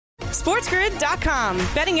SportsGrid.com.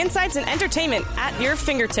 Betting insights and entertainment at your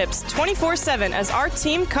fingertips 24/7 as our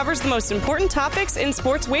team covers the most important topics in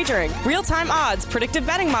sports wagering. Real-time odds, predictive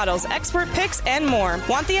betting models, expert picks, and more.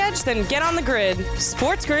 Want the edge? Then get on the grid.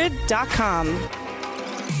 SportsGrid.com.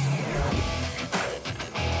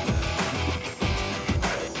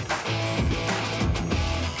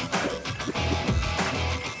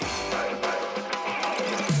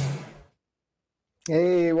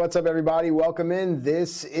 Hey, what's up, everybody? Welcome in.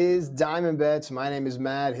 This is Diamond Bets. My name is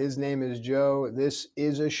Matt. His name is Joe. This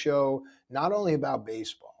is a show not only about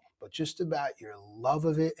baseball, but just about your love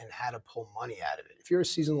of it and how to pull money out of it. If you're a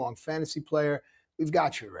season-long fantasy player, we've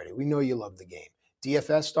got you ready. We know you love the game.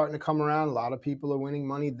 DFS starting to come around. A lot of people are winning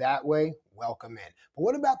money that way. Welcome in. But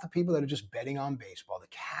what about the people that are just betting on baseball, the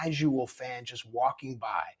casual fan just walking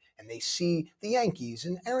by and they see the Yankees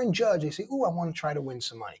and Aaron Judge. They say, ooh, I want to try to win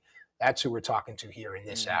some money. That's who we're talking to here in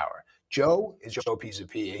this hour. Joe is Joe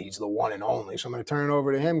Pisapia. He's the one and only. So I'm going to turn it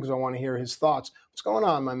over to him because I want to hear his thoughts. What's going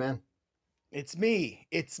on, my man? It's me.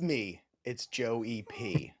 It's Joe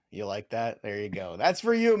EP. You like that? There you go. That's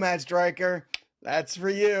for you, Matt Stryker. That's for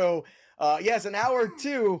you. Yes, in hour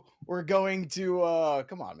two, we're going to,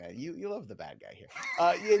 come on, man. You love the bad guy here.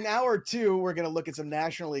 In hour two, we're going to look at some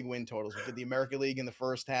National League win totals. We did the American League in the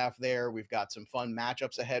first half there. We've got some fun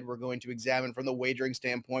matchups ahead we're going to examine from the wagering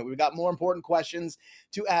standpoint. We've got more important questions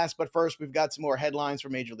to ask, but first, we've got some more headlines for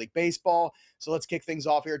Major League Baseball. So let's kick things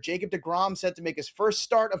off here. Jacob deGrom set to make his first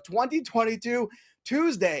start of 2022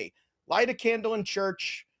 Tuesday. Light a candle in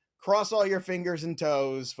church. Cross all your fingers and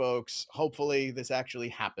toes, folks. Hopefully this actually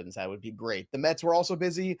happens. That would be great. The Mets were also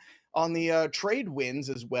busy on the trade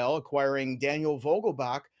wins as well, acquiring Daniel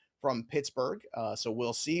Vogelbach from Pittsburgh. So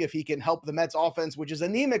we'll see if he can help the Mets offense, which is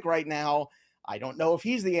anemic right now. I don't know if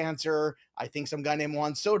he's the answer. I think some guy named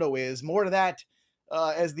Juan Soto is. More to that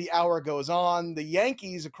as the hour goes on. The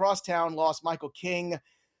Yankees across town lost Michael King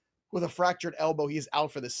with a fractured elbow. He is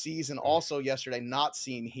out for the season. Also yesterday, not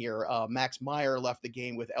seen here, Max Meyer left the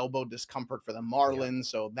game with elbow discomfort for the Marlins.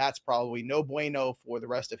 So that's probably no bueno for the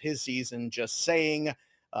rest of his season. Just saying,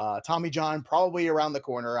 Tommy John probably around the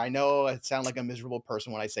corner. I know I sound like a miserable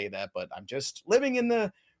person when I say that, but I'm just living in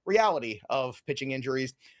the reality of pitching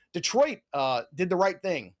injuries. Detroit did the right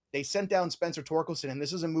thing. They sent down Spencer Torkelson, and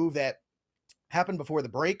this is a move that happened before the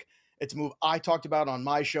break. It's a move I talked about on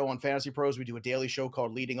my show on Fantasy Pros. We do a daily show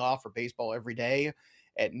called Leading Off for baseball every day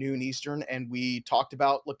at noon Eastern. And we talked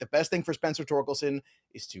about, look, the best thing for Spencer Torkelson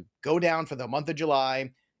is to go down for the month of July,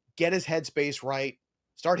 get his headspace right,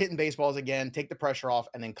 start hitting baseballs again, take the pressure off,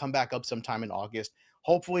 and then come back up sometime in August.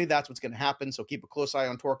 Hopefully that's what's going to happen. So keep a close eye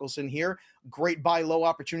on Torkelson here. Great buy low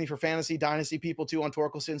opportunity for fantasy dynasty people too on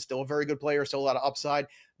Torkelson. Still a very good player, still a lot of upside.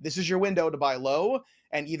 This is your window to buy low,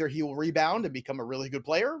 and either he will rebound and become a really good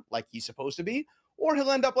player like he's supposed to be, or he'll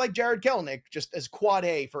end up like Jared Kelenic, just as quad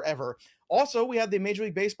A forever. Also, we had the Major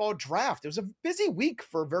League Baseball draft. It was a busy week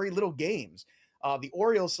for very little games. The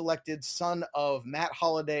Orioles selected son of Matt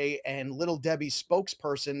Holliday and Little Debbie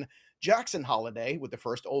spokesperson Jackson Holliday with the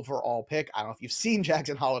first overall pick. I don't know if you've seen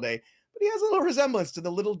Jackson Holliday, but he has a little resemblance to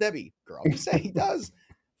the Little Debbie girl. You say he does.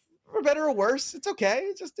 For better or worse, it's okay.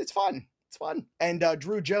 It's fun. It's fun. And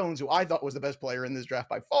Drew Jones, who I thought was the best player in this draft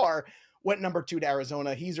by far, went number 2 to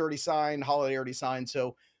Arizona. He's already signed. Holliday already signed.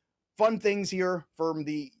 So fun things here from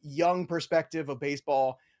the young perspective of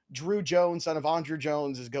baseball. Drew Jones, son of Andrew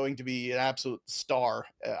Jones, is going to be an absolute star,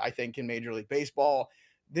 I think, in Major League Baseball.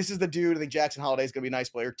 This is the dude. I think Jackson Holliday is going to be a nice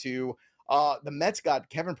player too. The Mets got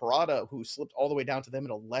Kevin Parada, who slipped all the way down to them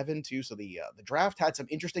at 11 too. So the draft had some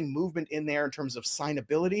interesting movement in there in terms of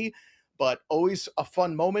signability, but always a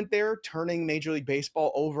fun moment there, turning Major League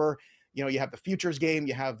Baseball over. You know, you have the futures game,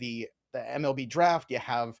 you have the MLB draft, you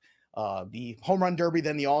have the home run derby,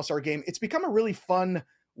 then the All-Star game. It's become a really fun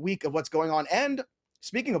week of what's going on. And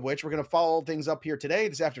speaking of which, we're going to follow things up here today,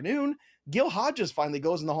 this afternoon. Gil Hodges finally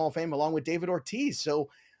goes in the Hall of Fame along with David Ortiz. So,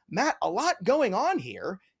 Matt, a lot going on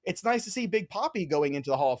here. It's nice to see Big Papi going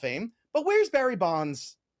into the Hall of Fame, but where's Barry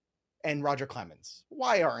Bonds and Roger Clemens?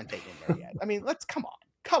 Why aren't they in there yet? I mean, come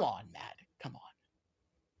on, Matt, come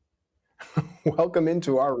on. Welcome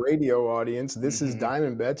into our radio audience. This is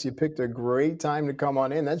Diamond Bets. You picked a great time to come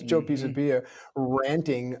on in. That's Joe Pisapia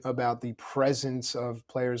ranting about the presence of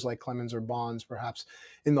players like Clemens or Bonds, perhaps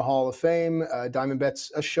in the Hall of Fame. Diamond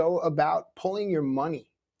Bets, a show about pulling your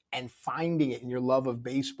money and finding it in your love of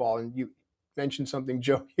baseball. And you mentioned something,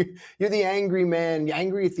 Joe. You're the angry man,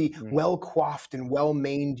 angry at the well-coiffed and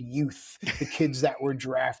well-maned youth, the kids that were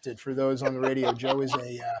drafted. For those on the radio, Joe is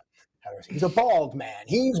a matters. He's a bald man.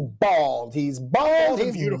 He's bald. He's bald.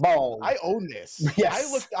 He's beautiful. bald. I own this.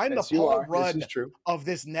 Yes. I'm yes, the Paul Rudd This is true. of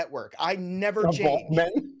this network. I never Bald change.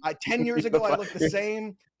 men? 10 years ago, I looked the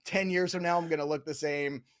same. 10 years from now, I'm going to look the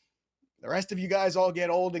same. The rest of you guys all get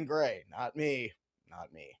old and gray. Not me.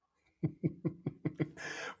 Not me.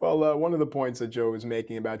 Well, one of the points that Joe was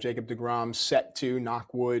making about Jacob deGrom set to,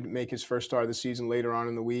 knock wood, make his first start of the season later on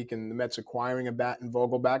in the week, and the Mets acquiring a bat and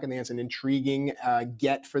Vogelback, I think that's an intriguing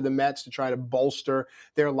get for the Mets to try to bolster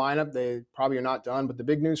their lineup. They probably are not done, but the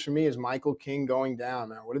big news for me is Michael King going down.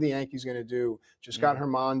 Now, what are the Yankees going to do? Just got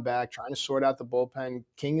Herman back, trying to sort out the bullpen.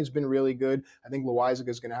 King has been really good. I think Loaizaga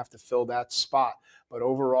is going to have to fill that spot. But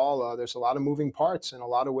overall, there's a lot of moving parts and a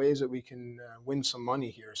lot of ways that we can win some money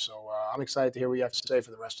here. So I'm excited to hear what you have to say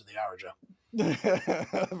for the rest of the hour, Joe.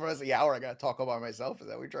 For the rest of the hour, I got to talk all by myself. Is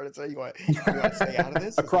that what you're trying to say? You want to stay out of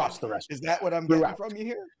this? Across the rest. Is that what I'm getting from you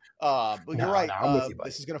here? But you're right. No, I'm with you, buddy.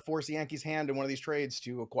 This is going to force the Yankees' hand in one of these trades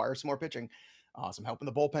to acquire some more pitching. Some help in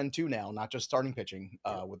the bullpen too now, not just starting pitching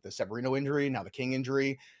with the Severino injury, now the King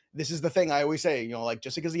injury. This is the thing I always say, like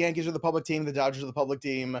just because the Yankees are the public team, the Dodgers are the public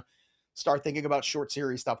team, start thinking about short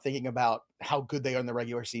series. Stop thinking about how good they are in the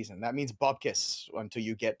regular season. That means bupkis until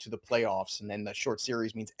you get to the playoffs. And then the short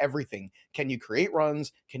series means everything. Can you create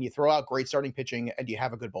runs? Can you throw out great starting pitching? And do you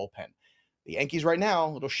have a good bullpen? The Yankees right now,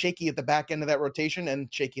 a little shaky at the back end of that rotation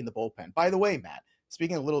and shaky in the bullpen. By the way, Matt,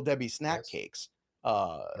 speaking of Little Debbie snack cakes,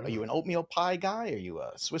 are you an oatmeal pie guy? Are you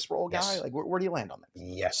a Swiss roll guy? Like, where do you land on that?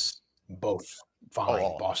 Yes, both.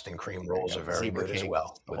 Fine. Boston cream rolls are very good as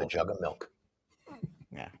well with a jug of milk.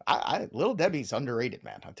 Yeah, I Little Debbie's underrated,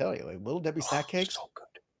 man. I'll tell you, like Little Debbie snack cakes, so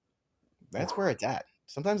good. That's where it's at.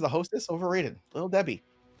 Sometimes the hostess overrated. Little Debbie.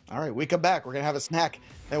 All right, we come back. We're gonna have a snack,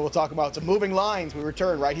 then we'll talk about some moving lines. We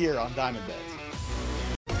return right here on Diamond Bets.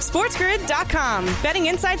 SportsGrid.com. Betting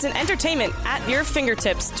insights and entertainment at your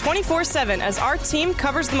fingertips 24/7 as our team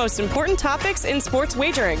covers the most important topics in sports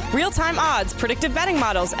wagering. Real-time odds, predictive betting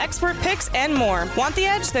models, expert picks, and more. Want the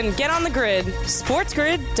edge? Then get on the grid.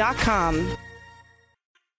 SportsGrid.com.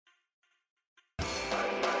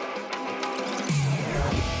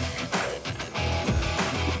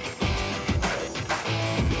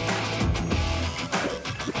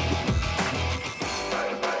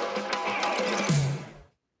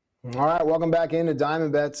 All right, welcome back into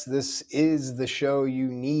Diamond Bets. This is the show you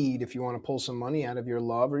need if you want to pull some money out of your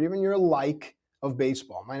love or even your like of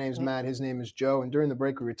baseball. My name is Matt. His name is Joe. And during the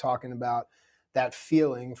break, we were talking about that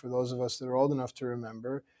feeling, for those of us that are old enough to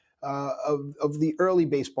remember, of the early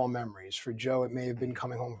baseball memories. For Joe, it may have been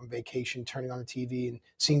coming home from vacation, turning on the TV and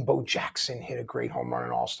seeing Bo Jackson hit a great home run in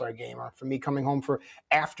an all-star game. Or for me, coming home for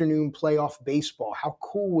afternoon playoff baseball. How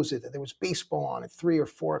cool was it that there was baseball on at 3 or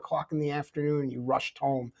 4 o'clock in the afternoon and you rushed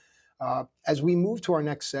home? As we move to our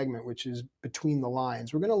next segment, which is Between the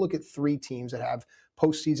Lines, we're going to look at 3 teams that have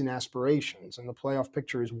postseason aspirations, and the playoff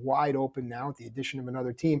picture is wide open now with the addition of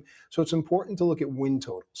another team. So it's important to look at win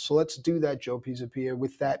totals. So let's do that, Joe Pisapia,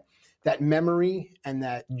 with that memory and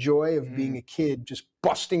that joy of being a kid, just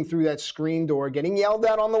busting through that screen door, getting yelled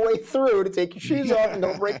at on the way through to take your shoes off and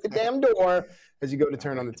don't break the damn door as you go to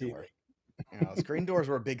turn on the TV. Screen doors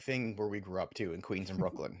were a big thing where we grew up too, in Queens and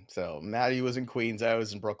Brooklyn. So Maddie was in Queens, I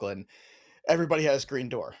was in Brooklyn. Everybody had a screen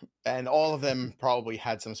door, and all of them probably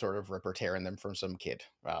had some sort of rip or tear in them from some kid.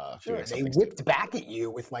 Sure, they whipped back at you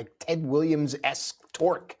with like Ted Williams-esque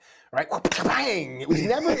torque, right? Bang! It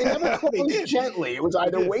never closed gently. It was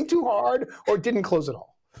either way too hard or it didn't close at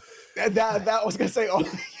all. That was gonna say, oh, you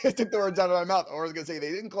had to throw it out of my mouth. Or I was gonna say they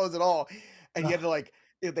didn't close at all, and you had to like.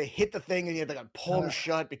 They hit the thing and you had to pull them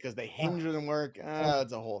shut because the hinge didn't work.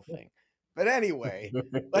 It's a whole thing. But anyway,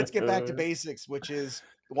 let's get back to basics, which is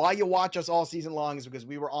why you watch us all season long is because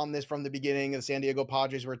we were on this from the beginning. The San Diego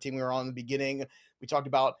Padres were a team we were on in the beginning. We talked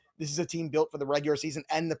about this is a team built for the regular season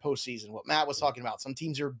and the postseason. What Matt was talking about, some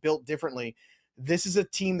teams are built differently. This is a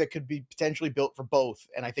team that could be potentially built for both.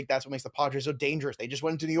 And I think that's what makes the Padres so dangerous. They just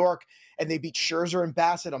went to New York and they beat Scherzer and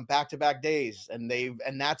Bassett on back-to-back days. And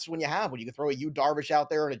that's when you can throw a Yu Darvish out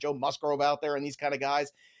there and a Joe Musgrove out there and these kind of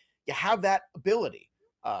guys. You have that ability.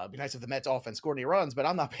 It'd be nice if the Mets offense scored any runs, but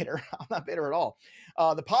I'm not bitter. I'm not bitter at all.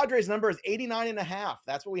 The Padres number is 89.5.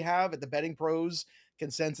 That's what we have at the Betting Pros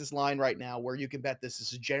consensus line right now, where you can bet this.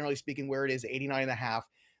 This is generally speaking where it is, 89.5.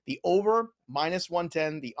 The over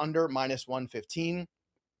 -110, the under -115.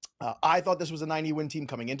 I thought this was a 90-win team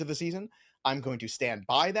coming into the season. I'm going to stand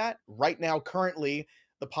by that. Right now, currently,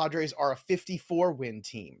 the Padres are a 54-win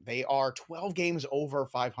team. They are 12 games over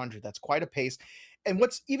 500. That's quite a pace. And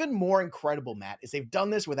what's even more incredible, Matt, is they've done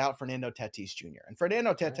this without Fernando Tatis Jr. And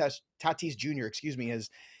Fernando Tatis Jr.,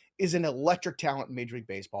 is an electric talent in Major League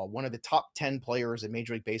Baseball, one of the top 10 players in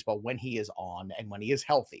Major League Baseball when he is on and when he is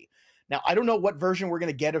healthy. Now, I don't know what version we're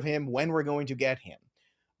going to get of him, when we're going to get him,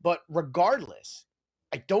 but regardless,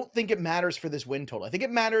 I don't think it matters for this win total. I think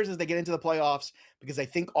it matters as they get into the playoffs because I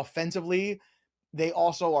think offensively, they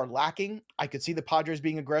also are lacking. I could see the Padres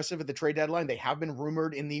being aggressive at the trade deadline. They have been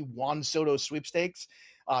rumored in the Juan Soto sweepstakes.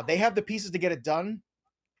 They have the pieces to get it done.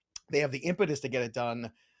 They have the impetus to get it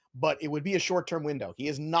done, but it would be a short-term window. He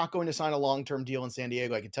is not going to sign a long-term deal in San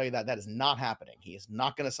Diego. I can tell you that. That is not happening. He is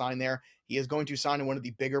not going to sign there. He is going to sign in one of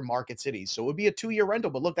the bigger market cities. So it would be a 2-year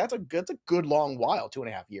rental, but look, that's a good long while,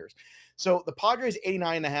 2.5 years. So the Padres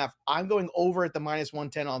 89.5. I'm going over at the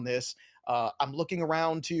 -110 on this. I'm looking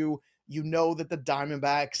around to, that the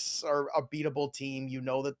Diamondbacks are a beatable team.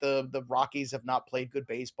 That the Rockies have not played good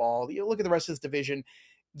baseball. You look at the rest of this division.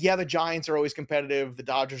 Yeah, the Giants are always competitive. The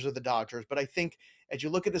Dodgers are the Dodgers. But I think as you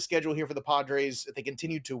look at the schedule here for the Padres, if they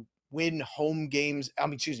continue to win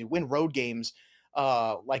win road games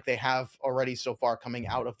like they have already so far coming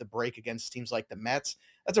out of the break against teams like the Mets,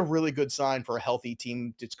 that's a really good sign for a healthy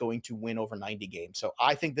team that's going to win over 90 games. So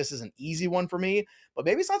I think this is an easy one for me, but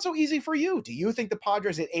maybe it's not so easy for you. Do you think the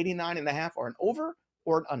Padres at 89.5 are an over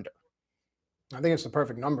or an under? I think it's the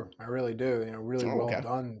perfect number. I really do. Really well Okay.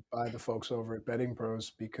 done by the folks over at Betting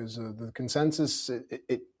Pros because the consensus,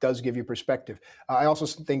 it does give you perspective. I also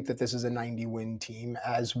think that this is a 90-win team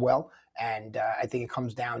as well. And I think it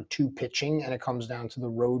comes down to pitching and it comes down to the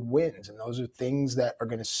road wins. And those are things that are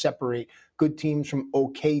going to separate good teams from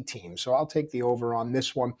okay teams. So I'll take the over on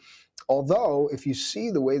this one. Although, if you see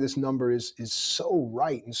the way this number is so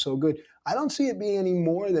right and so good, I don't see it being any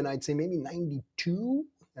more than I'd say maybe 92.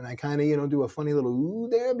 And I kind of, do a funny little ooh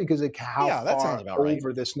there because how that far sounds about right.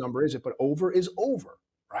 over this number is it? But over is over,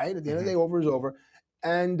 right? At the end of the day, over is over.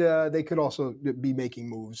 And they could also be making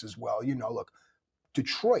moves as well. Look,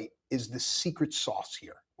 Detroit is the secret sauce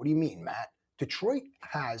here. What do you mean, Matt? Detroit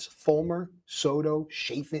has Fulmer, Soto,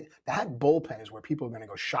 Chafin. That bullpen is where people are going to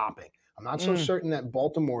go shopping. I'm not so certain that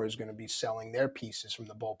Baltimore is going to be selling their pieces from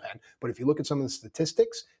the bullpen. But if you look at some of the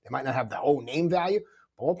statistics, they might not have the whole name value.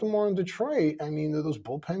 Baltimore and Detroit, those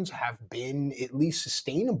bullpens have been at least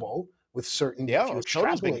sustainable with certain. Yeah,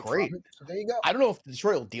 Soto's been great. So there you go. I don't know if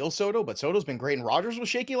Detroit will deal Soto, but Soto's been great. And Rogers was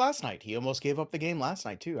shaky last night. He almost gave up the game last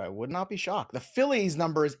night, too. I would not be shocked. The Phillies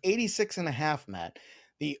number is 86.5, Matt.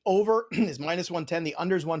 The over is -110. The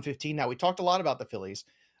under is 115. Now, we talked a lot about the Phillies,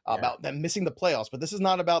 about them missing the playoffs, but this is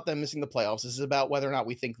not about them missing the playoffs. This is about whether or not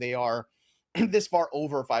we think they are this far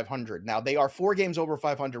over 500. Now, they are 4 games over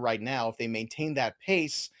 500 right now. If they maintain that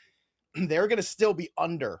pace, they're going to still be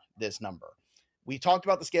under this number. We talked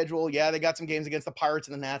about the schedule. Yeah, they got some games against the Pirates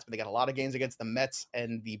and the Nats, but they got a lot of games against the Mets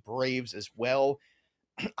and the Braves as well.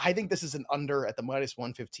 I think this is an under at the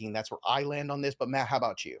 -115. That's where I land on this. But Matt, how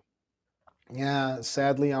about you? Yeah,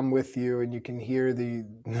 sadly, I'm with you, and you can hear the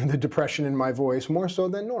depression in my voice more so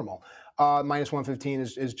than normal. -115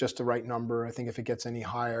 is just the right number. I think if it gets any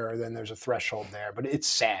higher, then there's a threshold there. But it's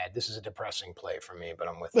sad. This is a depressing play for me, but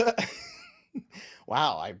I'm with you.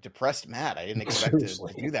 Wow, I've depressed Matt. I didn't expect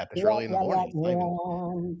to do that this early in the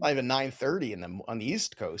morning. Not even 9:30 on the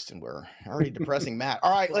East Coast, and we're already depressing Matt.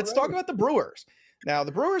 All right, let's talk about the Brewers. Now,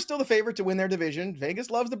 the Brewers still the favorite to win their division. Vegas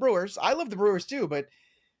loves the Brewers. I love the Brewers too, but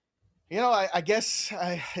I guess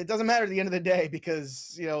it doesn't matter at the end of the day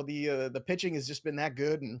because the pitching has just been that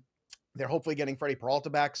good, and they're hopefully getting Freddie Peralta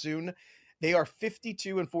back soon. They are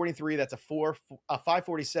 52-43. That's a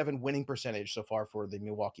 547 winning percentage so far for the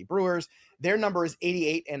Milwaukee Brewers. Their number is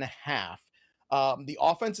 88.5. The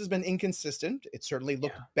offense has been inconsistent. It certainly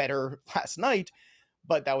looked better last night,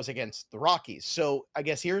 but that was against the Rockies. So I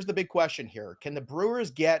guess here's the big question here. Can the Brewers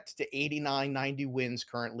get to 89, 90 wins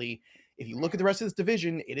currently? If you look at the rest of this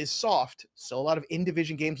division, it is soft. Still a lot of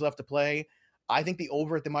in-division games left to play. I think the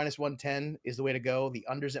over at the -110 is the way to go. The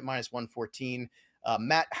under's at -114.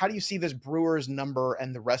 Matt, how do you see this Brewers number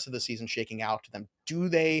and the rest of the season shaking out to them? Do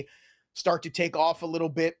they start to take off a little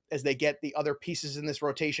bit as they get the other pieces in this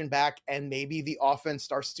rotation back and maybe the offense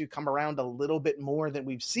starts to come around a little bit more than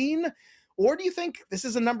we've seen? Or do you think this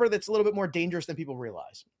is a number that's a little bit more dangerous than people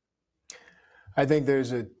realize? I think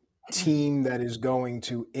there's a team that is going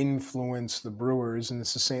to influence the Brewers, and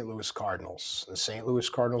it's the St. Louis Cardinals. The St. Louis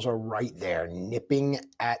Cardinals are right there, nipping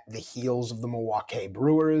at the heels of the Milwaukee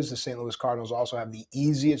Brewers. The St. Louis Cardinals also have the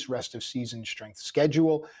easiest rest of season strength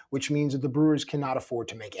schedule, which means that the Brewers cannot afford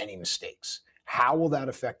to make any mistakes. How will that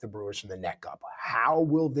affect the Brewers from the neck up? How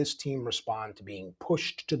will this team respond to being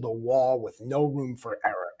pushed to the wall with no room for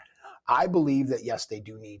error? I believe that, yes, they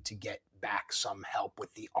do need to get back some help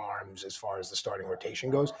with the arms as far as the starting rotation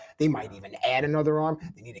goes. They might even add another arm.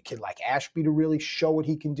 They need a kid like Ashby to really show what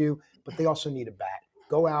he can do, but they also need a bat.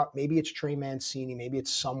 Go out, maybe it's Trey Mancini, maybe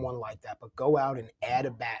it's someone like that, but go out and add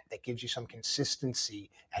a bat that gives you some consistency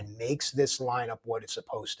and makes this lineup what it's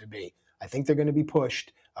supposed to be. I think they're going to be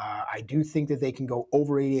pushed. I do think that they can go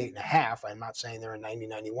over 88.5. I'm not saying they're a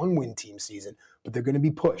 90-91 win team season, but they're going to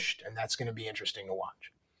be pushed, and that's going to be interesting to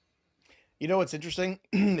watch. You know what's interesting?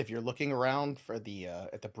 If you're looking around for the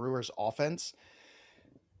at the Brewers offense,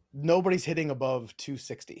 nobody's hitting above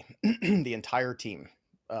 260. The entire team.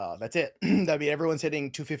 That's it. I mean, everyone's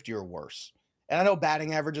hitting 250 or worse. And I know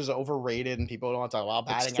batting average is overrated, and people don't want to talk about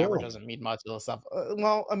batting average doesn't mean much of the stuff.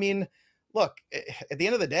 Well, I mean, look, at the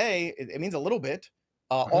end of the day, it means a little bit.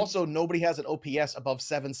 Also, nobody has an OPS above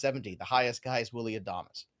 770. The highest guy is Willy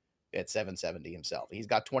Adames at 770 himself. He's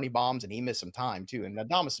got 20 bombs, and he missed some time too. And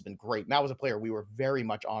Adames has been great. And that was a player we were very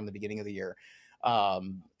much on the beginning of the year.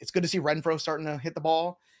 It's good to see Renfroe starting to hit the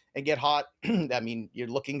ball and get hot. I mean, you're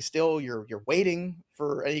looking still, you're waiting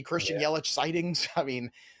for any Christian Yelich sightings. I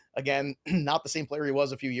mean, again, not the same player he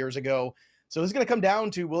was a few years ago. So it's going to come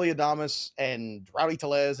down to Willy Adames and Rowdy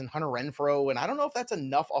Tellez and Hunter Renfroe. And I don't know if that's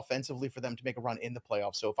enough offensively for them to make a run in the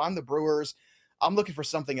playoffs. So if I'm the Brewers, I'm looking for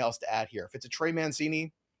something else to add here. If it's a Trey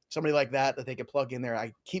Mancini, somebody like that they can plug in there,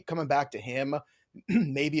 I keep coming back to him.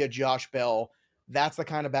 Maybe a Josh Bell. That's the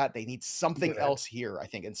kind of bat they need. Something else here, I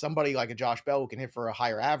think. And somebody like a Josh Bell who can hit for a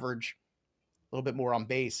higher average, a little bit more on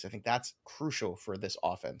base. I think that's crucial for this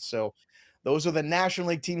offense. So those are the National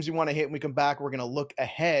League teams we want to hit. When we come back, we're going to look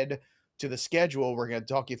ahead to the schedule. We're going to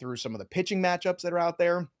talk you through some of the pitching matchups that are out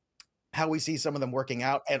there, how we see some of them working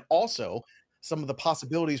out, and also some of the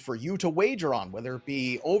possibilities for you to wager on, whether it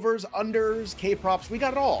be overs, unders, K-props. We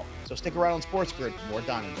got it all. So stick around on Sports Grid for more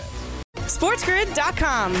Diamond Bets.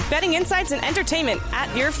 SportsGrid.com. Betting insights and entertainment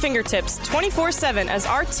at your fingertips 24/7 as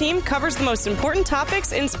our team covers the most important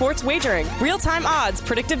topics in sports wagering. Real-time odds,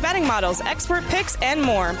 predictive betting models, expert picks, and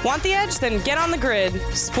more. Want the edge? Then get on the grid.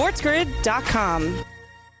 SportsGrid.com.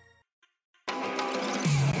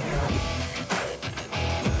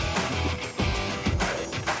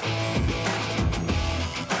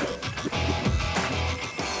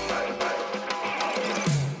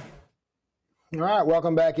 All right,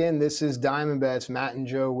 welcome back in. This is Diamond Bets. Matt and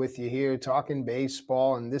Joe with you here talking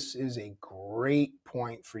baseball, and this is a great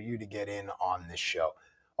point for you to get in on this show.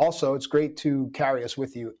 Also, it's great to carry us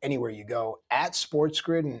with you anywhere you go at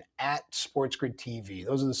SportsGrid and at SportsGrid TV.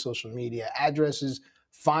 Those are the social media addresses.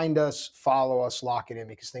 Find us, follow us, lock it in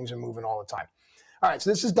because things are moving all the time. All right, so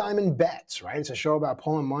this is Diamond Bets, right? It's a show about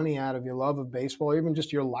pulling money out of your love of baseball or even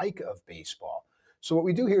just your like of baseball. So what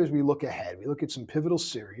we do here is we look ahead. We look at some pivotal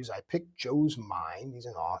series. I picked Joe's mind. He's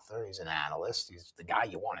an author. He's an analyst. He's the guy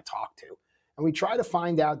you want to talk to. And we try to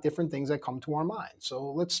find out different things that come to our mind.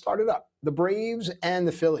 So let's start it up. The Braves and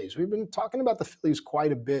the Phillies. We've been talking about the Phillies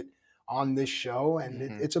quite a bit on this show, and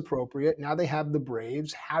it's appropriate. Now they have the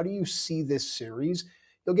Braves. How do you see this series?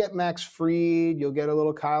 You'll get Max Fried. You'll get a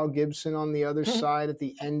little Kyle Gibson on the other side at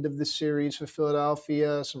the end of the series for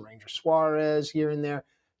Philadelphia, some Ranger Suarez here and there.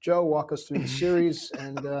 Joe, walk us through the series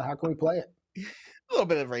and how can we play it? A little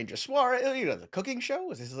bit of Ranger Suarez, the cooking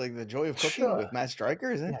show. Is this like the joy of cooking with Matt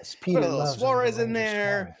Stryker? Is it? Yes, Peter put a little Suarez in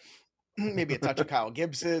there, Suarez. Maybe a touch of Kyle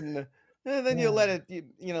Gibson, and then you let it,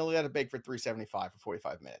 let it bake for 375 for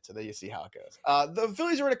 45 minutes, and then you see how it goes. The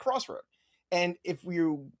Phillies are at a crossroad, and if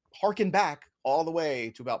you harken back all the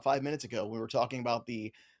way to about 5 minutes ago, we were talking about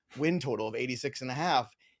the win total of 86.5.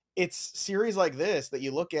 It's series like this that you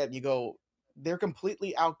look at and you go, they're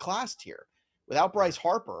completely outclassed here. Without Bryce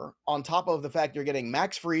Harper, on top of the fact you're getting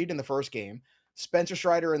Max Fried in the first game, Spencer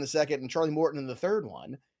Strider in the second, and Charlie Morton in the third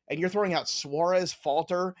one, and you're throwing out Suarez,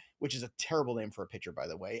 Falter, which is a terrible name for a pitcher, by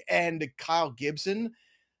the way, and Kyle Gibson.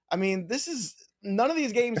 I mean, none of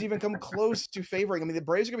these games even come close to favoring. I mean, the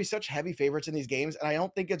Braves are going to be such heavy favorites in these games, and I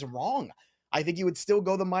don't think it's wrong. I think you would still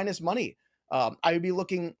go the minus money. I would be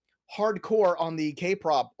looking hardcore on the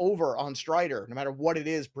K-prop over on Strider, no matter what it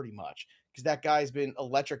is, pretty much, because that guy's been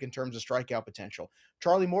electric in terms of strikeout potential.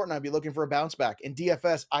 Charlie Morton, I'd be looking for a bounce back. In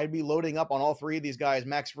DFS, I'd be loading up on all three of these guys.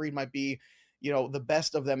 Max Fried might be, the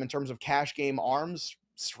best of them in terms of cash game arms.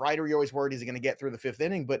 Strider, you're always worried he's going to get through the fifth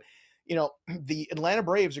inning, but the Atlanta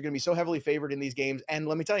Braves are going to be so heavily favored in these games. And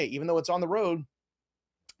let me tell you, even though it's on the road,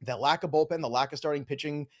 the lack of bullpen, the lack of starting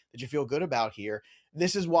pitching that you feel good about here,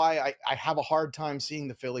 this is why I have a hard time seeing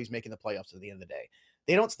the Phillies making the playoffs at the end of the day.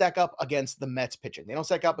 They don't stack up against the Mets pitching. They don't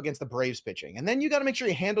stack up against the Braves pitching. And then you got to make sure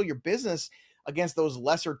you handle your business against those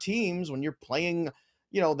lesser teams when you're playing,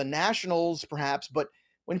 the Nationals perhaps. But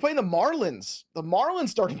when you're playing the Marlins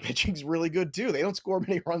starting pitching is really good too. They don't score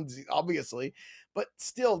many runs, obviously, but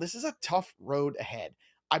still, this is a tough road ahead.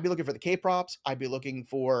 I'd be looking for the K props. I'd be looking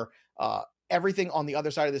for everything on the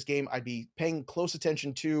other side of this game. I'd be paying close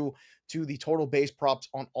attention to the total base props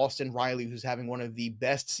on Austin Riley, who's having one of the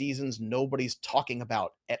best seasons nobody's talking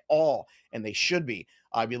about at all, and they should be.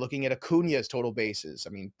 I'd be looking at Acuna's total bases. I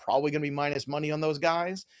mean, probably going to be minus money on those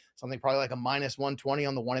guys. Something probably like a minus 120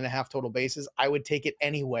 on the 1.5 total bases. I would take it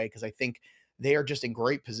anyway because I think they are just in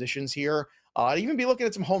great positions here. I'd even be looking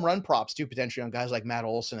at some home run props too, potentially on guys like Matt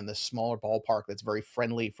Olson in this smaller ballpark that's very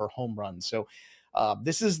friendly for home runs. So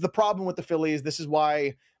this is the problem with the Phillies. This is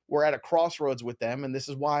why we're at a crossroads with them, and this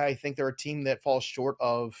is why I think they're a team that falls short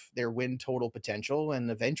of their win total potential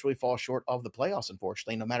and eventually falls short of the playoffs,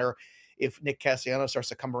 unfortunately, no matter if Nick Castellanos starts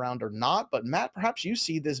to come around or not. But Matt, perhaps you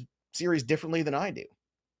see this series differently than I do.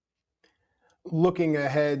 Looking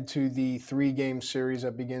ahead to the 3-game series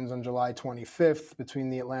that begins on July 25th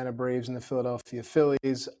between the Atlanta Braves and the Philadelphia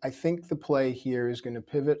Phillies, I think the play here is going to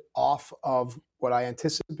pivot off of what I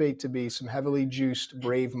anticipate to be some heavily juiced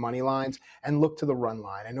Brave money lines and look to the run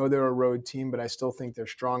line. I know they're a road team, but I still think they're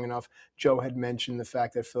strong enough. Joe had mentioned the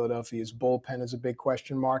fact that Philadelphia's bullpen is a big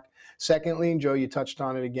question mark. Secondly, and Joe, you touched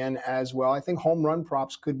on it again as well, I think home run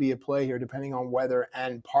props could be a play here depending on weather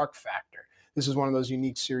and park factor. This is one of those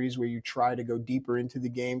unique series where you try to go deeper into the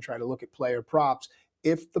game, try to look at player props.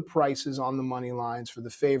 If the prices on the money lines for the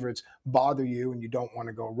favorites bother you and you don't want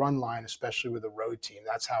to go run line, especially with a road team,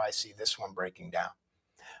 that's how I see this one breaking down.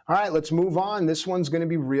 All right, let's move on. This one's going to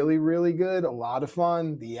be really, really good. A lot of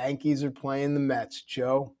fun. The Yankees are playing the Mets.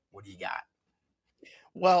 Joe, what do you got?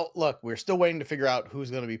 Well, look, we're still waiting to figure out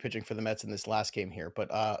who's going to be pitching for the Mets in this last game here.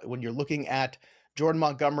 But when you're looking at Jordan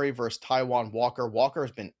Montgomery versus Taijuan Walker, Walker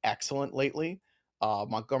has been excellent lately.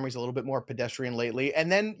 Montgomery's a little bit more pedestrian lately.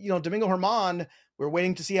 And then, Domingo Germán, we're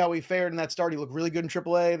waiting to see how he fared in that start. He looked really good in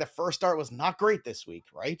AAA. The first start was not great this week,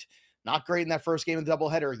 right? Not great in that first game of the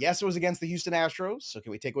doubleheader. Yes, it was against the Houston Astros. So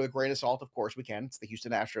can we take it with a grain of salt? Of course we can. It's the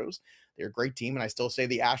Houston Astros. They're a great team. And I still say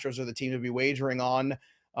the Astros are the team to be wagering on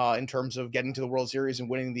in terms of getting to the World Series and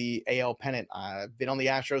winning the AL pennant. I've been on the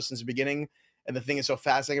Astros since the beginning. And the thing is so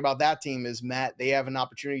fascinating about that team is, Matt, they have an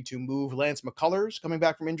opportunity to move Lance McCullers coming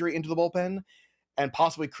back from injury into the bullpen and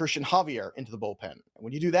possibly Christian Javier into the bullpen. And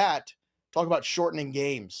when you do that, talk about shortening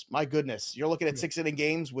games. My goodness, you're looking at 6-inning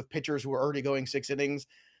games with pitchers who are already going 6 innings.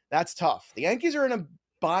 That's tough. The Yankees are in a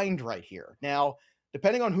bind right here. Now,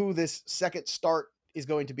 depending on who this second start is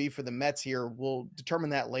going to be for the Mets here, we'll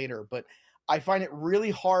determine that later. But I find it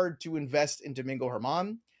really hard to invest in Domingo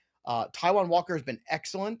Germán. Taijuan Walker has been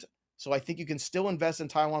excellent. So I think you can still invest in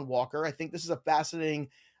Taijuan Walker. I think this is a fascinating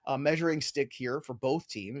measuring stick here for both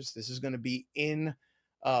teams. This is going to be in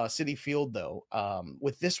Citi Field, though.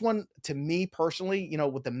 With this one, to me personally,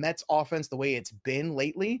 with the Mets offense, the way it's been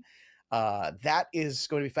lately, that is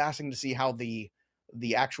going to be fascinating to see how the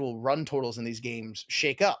actual run totals in these games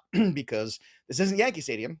shake up because this isn't Yankee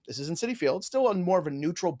Stadium. This isn't Citi Field. Still on more of a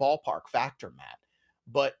neutral ballpark factor, Matt.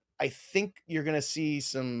 But I think you're going to see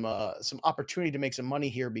some opportunity to make some money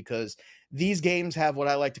here because these games have what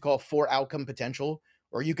I like to call 4 outcome potential,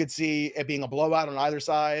 or you could see it being a blowout on either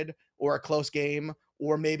side or a close game,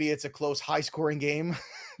 or maybe it's a close high scoring game,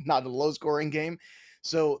 not a low scoring game.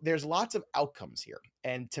 So there's lots of outcomes here.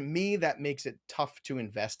 And to me, that makes it tough to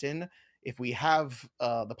invest in. If we have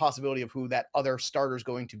the possibility of who that other starter is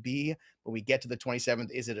going to be when we get to the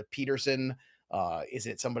 27th, is it a Peterson? Is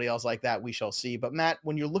it somebody else like that? We shall see. But Matt,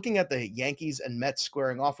 when you're looking at the Yankees and Mets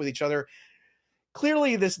squaring off with each other,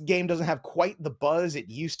 clearly this game doesn't have quite the buzz it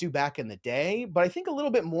used to back in the day, but I think a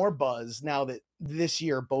little bit more buzz now that this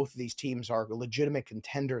year both of these teams are legitimate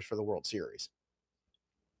contenders for the World Series.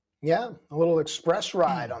 Yeah, a little express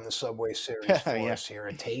ride on the Subway Series for us here,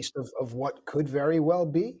 a taste of what could very well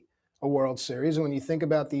be a World Series. And when you think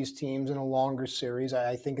about these teams in a longer series,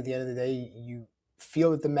 I think at the end of the day, you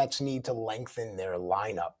feel that the Mets need to lengthen their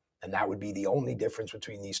lineup. And that would be the only difference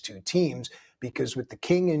between these two teams, because with the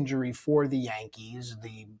King injury for the Yankees,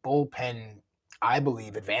 the bullpen, I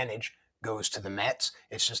believe, advantage goes to the Mets.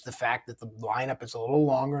 It's just the fact that the lineup is a little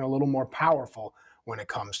longer and a little more powerful when it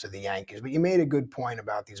comes to the Yankees. But you made a good point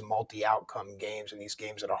about these multi-outcome games and these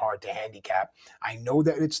games that are hard to handicap. I know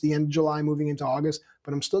that it's the end of July moving into August,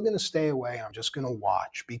 but I'm still going to stay away and I'm just going to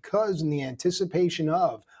watch, because in the anticipation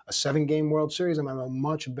of a 7-game World Series, I'm going to have a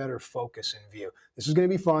much better focus in view. This is going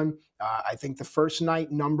to be fun. I think the first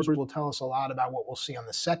night numbers will tell us a lot about what we'll see on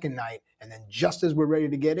the second night. And then just as we're ready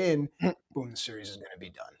to get in, boom, the series is going to be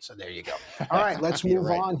done. So there you go. All right, let's move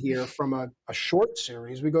on here from a short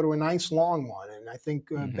series. We go to a nice long one. And I think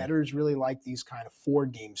bettors really like these kind of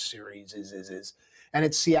 4-game series. and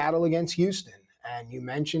it's Seattle against Houston. And you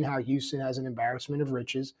mentioned how Houston has an embarrassment of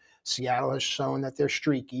riches. Seattle has shown that they're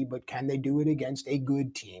streaky, but can they do it against a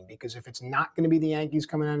good team? Because if it's not going to be the Yankees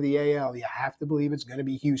coming out of the AL, you have to believe it's going to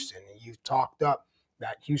be Houston. And you've talked up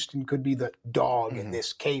that Houston could be the dog in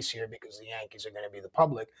this case here because the Yankees are going to be the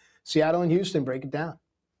public. Seattle and Houston, break it down.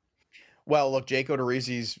 Well, look, Jake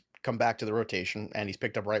Odorizzi's come back to the rotation, and he's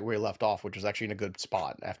picked up right where he left off, which was actually in a good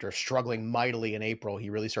spot. After struggling mightily in April,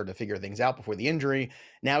 he really started to figure things out before the injury.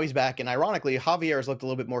 Now he's back, and ironically, Javier has looked a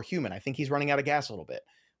little bit more human. I think he's running out of gas a little bit,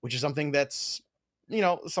 which is something that's,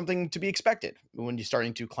 something to be expected when you're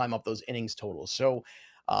starting to climb up those innings totals. So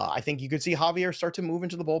I think you could see Javier start to move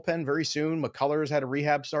into the bullpen very soon. McCullers had a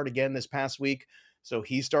rehab start again this past week, so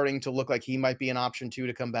he's starting to look like he might be an option too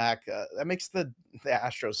to come back. That makes the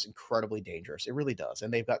Astros incredibly dangerous. It really does.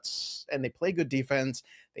 And they play good defense.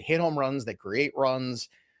 They hit home runs. They create runs.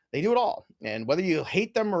 They do it all. And whether you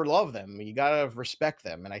hate them or love them, you got to respect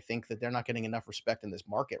them. And I think that they're not getting enough respect in this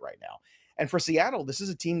market right now. And for Seattle, this is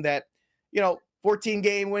a team that,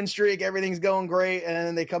 14-game win streak, everything's going great, and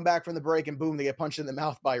then they come back from the break and boom, they get punched in the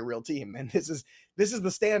mouth by a real team. And this is the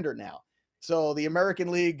standard now. So the American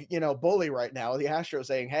League, bully right now, the Astros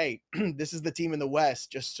saying, hey, this is the team in the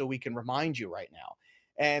West, just so we can remind you right now.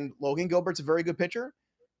 And Logan Gilbert's a very good pitcher.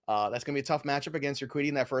 That's going to be a tough matchup against Urquidy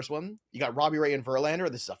in that first one. You got Robbie Ray and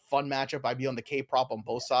Verlander. This is a fun matchup. I'd be on the K prop on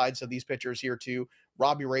both sides of these pitchers here too.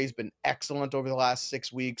 Robbie Ray's been excellent over the last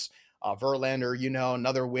 6 weeks. Verlander,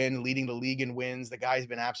 another win, leading the league in wins. The guy's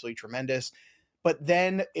been absolutely tremendous. But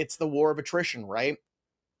then it's the war of attrition, right?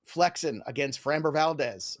 Flexen against Framber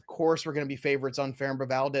Valdez. Of course, we're going to be favorites on Framber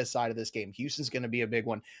Valdez side of this game. Houston's going to be a big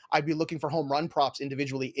one. I'd be looking for home run props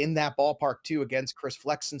individually in that ballpark too against Chris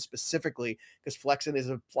Flexen specifically, because Flexen is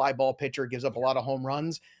a fly ball pitcher, gives up a lot of home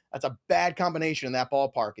runs. That's a bad combination in that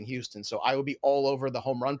ballpark in Houston. So I would be all over the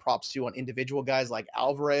home run props too on individual guys like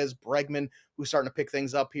Alvarez, Bregman, who's starting to pick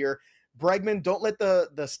things up here. Bregman, don't let the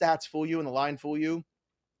stats fool you and the line fool you.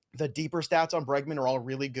 The deeper stats on Bregman are all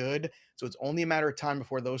really good. So it's only a matter of time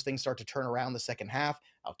before those things start to turn around the second half.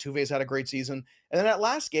 Altuve's had a great season. And then that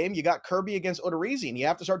last game, you got Kirby against Odorizzi, and you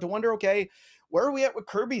have to start to wonder, okay, where are we at with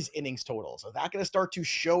Kirby's innings totals? Is that going to start to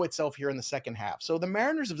show itself here in the second half? So the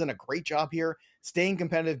Mariners have done a great job here, staying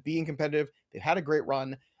competitive, being competitive. They've had a great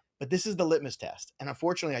run, but this is the litmus test. And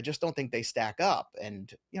unfortunately, I just don't think they stack up.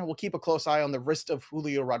 And, we'll keep a close eye on the wrist of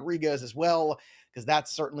Julio Rodriguez as well, because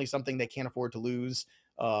that's certainly something they can't afford to lose.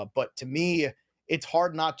 But to me, it's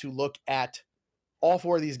hard not to look at all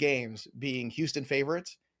four of these games being Houston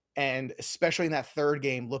favorites, and especially in that third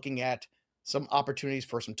game, looking at some opportunities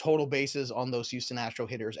for some total bases on those Houston Astro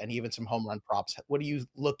hitters and even some home run props. What do you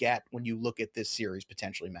look at when you look at this series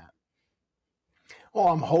potentially, Matt? Well,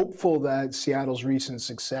 I'm hopeful that Seattle's recent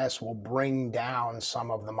success will bring down some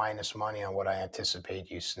of the minus money on what I anticipate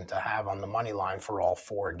Houston to have on the money line for all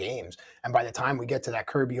four games. And by the time we get to that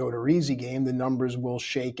Kirby Odorizzi game, the numbers will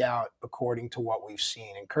shake out according to what we've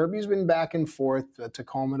seen. And Kirby's been back and forth,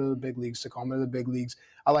 Tacoma to the big leagues, Tacoma to the big leagues.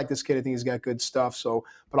 I like this kid. I think he's got good stuff.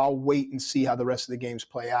 But I'll wait and see how the rest of the games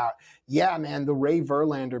play out. Yeah, man, the Ray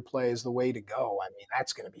Verlander play is the way to go. I mean,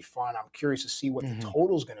 that's going to be fun. I'm curious to see what the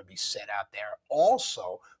total is going to be set out there.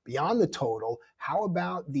 Also, beyond the total, how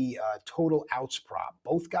about the total outs prop?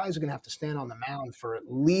 Both guys are going to have to stand on the mound for at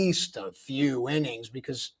least a few innings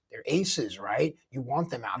because they're aces, right? You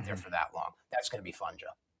want them out there for that long. That's going to be fun, Joe.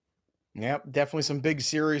 Yep, definitely some big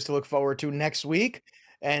series to look forward to next week.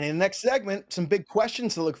 And in the next segment, some big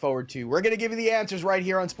questions to look forward to. We're going to give you the answers right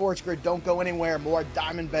here on Sports Grid. Don't go anywhere. More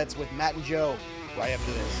Diamond Bets with Matt and Joe right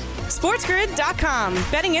after this. SportsGrid.com.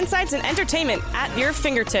 Betting insights and entertainment at your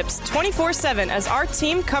fingertips 24/7 as our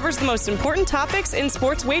team covers the most important topics in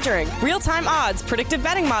sports wagering. Real-time odds, predictive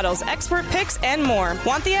betting models, expert picks, and more.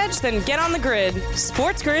 Want the edge? Then get on the grid.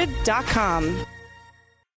 SportsGrid.com.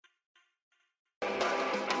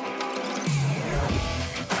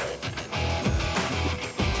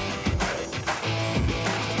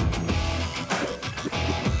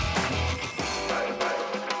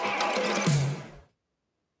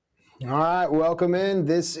 All right, welcome in.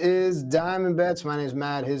 This is Diamond Bets. My name is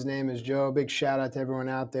Matt. His name is Joe. Big shout out to everyone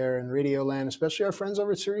out there in Radio Land, especially our friends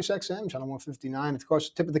over at SiriusXM, channel 159. Of course,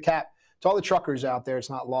 tip of the cap to all the truckers out there. It's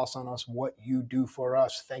not lost on us what you do for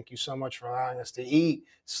us. Thank you so much for allowing us to eat,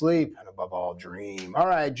 sleep, and above all, dream. All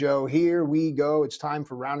right, Joe, here we go. It's time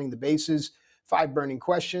for rounding the bases. 5 burning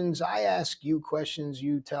questions. I ask you questions.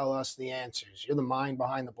 You tell us the answers. You're the mind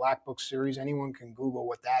behind the Black Book series. Anyone can Google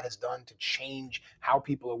what that has done to change how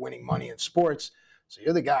people are winning money in sports. So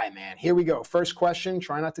you're the guy, man. Here we go. First question.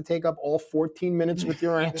 Try not to take up all 14 minutes with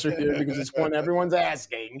your answer here because it's one everyone's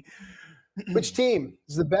asking. Which team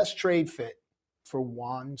is the best trade fit for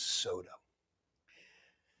Juan Soto?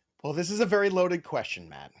 Well, this is a very loaded question,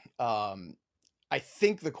 Matt. I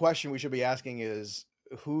think the question we should be asking is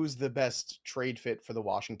who's the best trade fit for the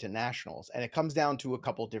Washington Nationals? And it comes down to a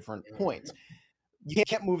couple different points. You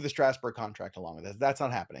can't move the Strasburg contract along with this. That's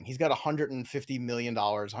not happening. He's got $150 million,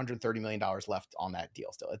 $130 million left on that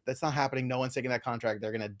deal still. That's not happening. No one's taking that contract.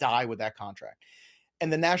 They're going to die with that contract.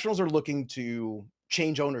 And the Nationals are looking to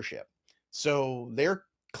change ownership. So they're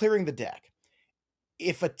clearing the deck.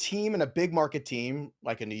 If a team and a big market team,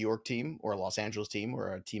 like a New York team or a Los Angeles team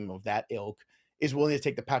or a team of that ilk, is willing to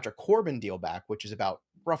take the Patrick Corbin deal back, which is about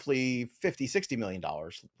roughly $50-60 million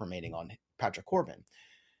remaining on Patrick Corbin,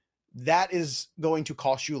 that is going to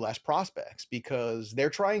cost you less prospects because they're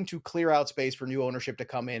trying to clear out space for new ownership to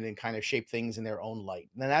come in and kind of shape things in their own light.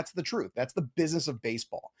 And that's the truth. That's the business of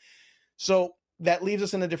baseball. So that leaves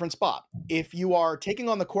us in a different spot. If you are taking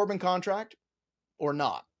on the Corbin contract or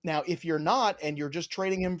not. Now, if you're not, and you're just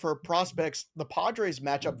trading him for prospects, the Padres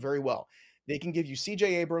match up very well. They can give you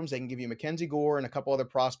C.J. Abrams, they can give you Mackenzie Gore and a couple other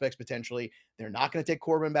prospects potentially. They're not going to take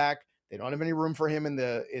Corbin back. They don't have any room for him in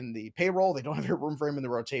the payroll. They don't have any room for him in the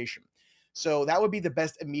rotation. So that would be the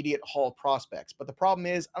best immediate haul of prospects. But the problem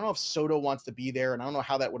is, I don't know if Soto wants to be there, and I don't know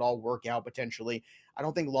how that would all work out potentially. I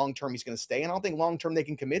don't think long-term he's going to stay, and I don't think long-term they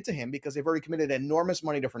can commit to him because they've already committed enormous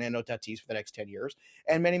money to Fernando Tatis for the next 10 years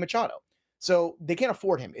and Manny Machado. So they can't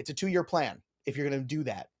afford him. It's a 2-year plan if you're going to do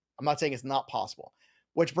that. I'm not saying it's not possible.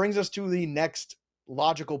 Which brings us to the next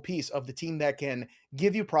logical piece of the team that can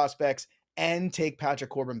give you prospects and take Patrick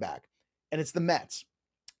Corbin back. And it's the Mets.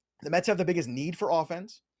 The Mets have the biggest need for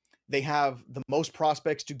offense. They have the most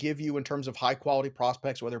prospects to give you in terms of high-quality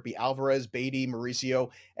prospects, whether it be Alvarez, Beatty, Mauricio,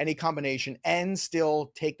 any combination, and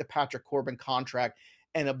still take the Patrick Corbin contract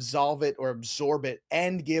and absorb it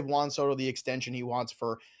and give Juan Soto the extension he wants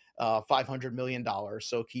for $500 million.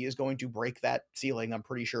 So he is going to break that ceiling. I'm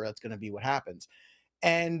pretty sure that's going to be what happens.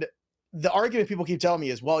 And the argument people keep telling me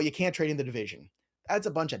is, well, you can't trade in the division. That's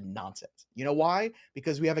a bunch of nonsense. You know why?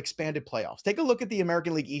 Because we have expanded playoffs. Take a look at the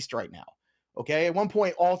American League East right now. Okay. At one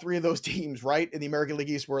point, all three of those teams, right, in the American League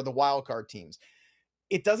East were the wild card teams.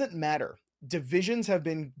 It doesn't matter. Divisions have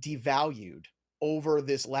been devalued over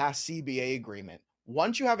this last CBA agreement.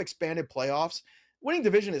 Once you have expanded playoffs, winning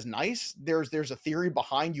division is nice. There's a theory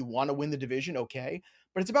behind you want to win the division, okay,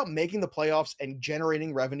 but it's about making the playoffs and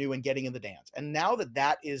generating revenue and getting in the dance. And now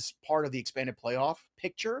that is part of the expanded playoff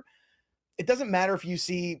picture, it doesn't matter if you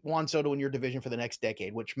see Juan Soto in your division for the next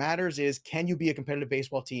decade. What matters is, can you be a competitive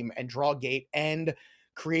baseball team and draw a gate and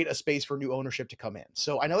create a space for new ownership to come in?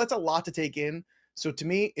 So I know that's a lot to take in. So to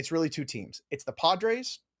me, it's really two teams. It's the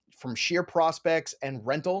Padres from sheer prospects and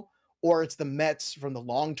rental, or it's the Mets from the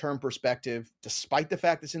long-term perspective, despite the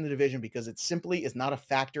fact it's in the division, because it simply is not a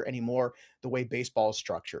factor anymore the way baseball is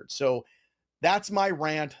structured. So that's my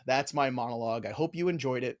rant. That's my monologue. I hope you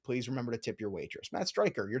enjoyed it. Please remember to tip your wagers. Matt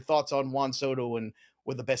Stryker, your thoughts on Juan Soto and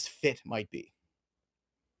where the best fit might be?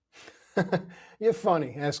 You're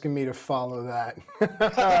funny asking me to follow that.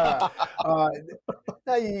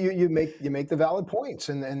 You make the valid points,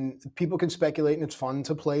 and people can speculate, and it's fun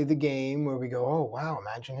to play the game where we go, oh wow,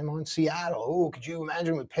 imagine him on Seattle. Oh, could you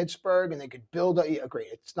imagine with Pittsburgh? And they could build a great.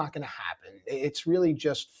 It's not going to happen. It's really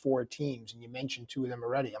just 4 teams, and you mentioned 2 of them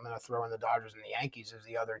already. I'm going to throw in the Dodgers and the Yankees as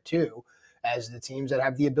the other 2, as the teams that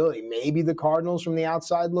have the ability. Maybe the Cardinals from the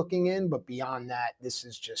outside looking in, but beyond that, this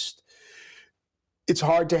is just. It's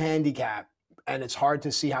hard to handicap, and it's hard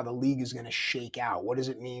to see how the league is going to shake out. What does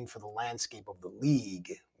it mean for the landscape of the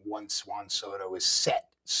league once Juan Soto is set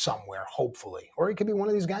somewhere, hopefully? Or he could be one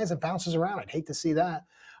of these guys that bounces around. I'd hate to see that.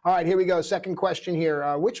 All right, here we go. Second question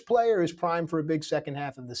here. Which player is primed for a big second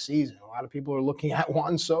half of the season? A lot of people are looking at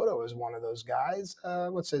Juan Soto as one of those guys.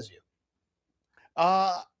 What says you?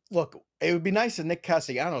 Look, it would be nice if Nick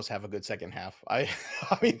Castellanos have a good second half. I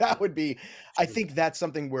mean, that would be, I think that's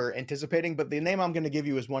something we're anticipating, but the name I'm going to give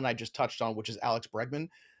you is one I just touched on, which is Alex Bregman.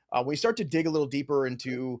 When you start to dig a little deeper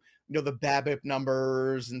into, the BABIP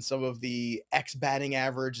numbers and some of the X batting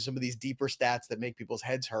average, some of these deeper stats that make people's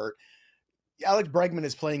heads hurt, Alex Bregman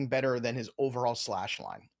is playing better than his overall slash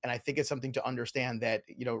line. And I think it's something to understand that,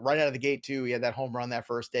 right out of the gate too, he had that home run that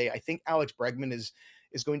first day. I think Alex Bregman is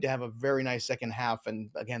going to have a very nice second half. And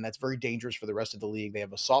again, that's very dangerous for the rest of the league. They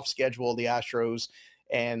have a soft schedule, the Astros,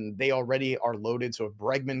 and they already are loaded. So if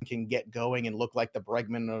Bregman can get going and look like the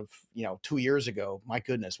Bregman of, 2 years ago, my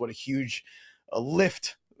goodness, what a huge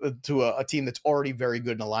lift to a team that's already very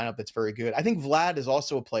good in a lineup that's very good. I think Vlad is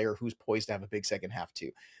also a player who's poised to have a big second half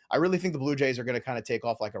too. I really think the Blue Jays are going to kind of take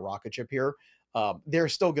off like a rocket ship here. They're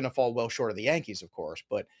still going to fall well short of the Yankees, of course,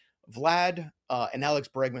 but Vlad and Alex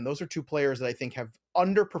Bregman, those are two players that I think have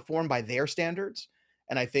underperformed by their standards,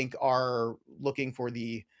 and I think are looking for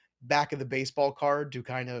the back of the baseball card to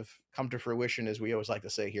kind of come to fruition, as we always like to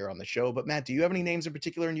say here on the show. But Matt, do you have any names in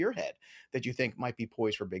particular in your head that you think might be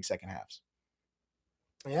poised for big second halves?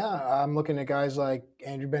 Yeah, I'm looking at guys like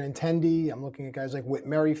Andrew Benintendi. I'm looking at guys like Whit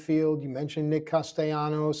Merrifield. You mentioned Nick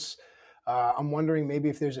Castellanos. I'm wondering maybe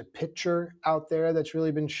if there's a pitcher out there that's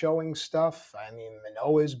really been showing stuff. I mean,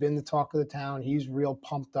 Manoah's been the talk of the town. He's real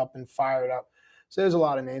pumped up and fired up. So there's a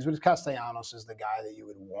lot of names, but Castellanos is the guy that you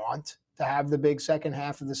would want to have the big second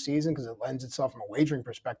half of the season because it lends itself from a wagering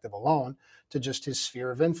perspective alone to just his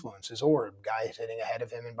sphere of influence, his orb, guys hitting ahead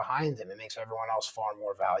of him and behind him. It makes everyone else far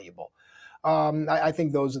more valuable. I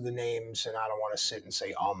think those are the names, and I don't want to sit and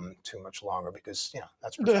say too much longer because,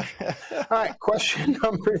 that's professional. All right, question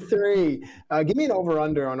number 3. Give me an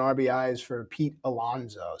over-under on RBIs for Pete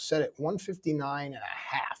Alonso. Set at 159.5.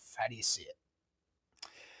 How do you see it?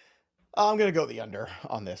 I'm going to go the under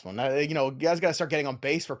on this one. You guys got to start getting on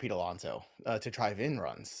base for Pete Alonso to drive in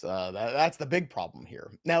runs. That's the big problem here.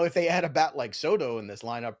 Now, if they add a bat like Soto in this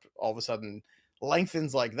lineup, all of a sudden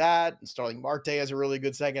lengthens like that, and Starling Marte has a really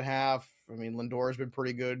good second half. I mean, Lindor's been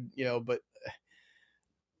pretty good, but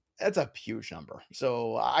that's a huge number.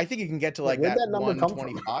 So I think you can get to like that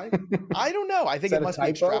 125. I don't know. I think it must be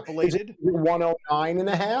extrapolated.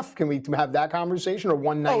 109.5. Can we have that conversation, or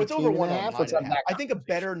 119? Oh, it's over 109.5. I think a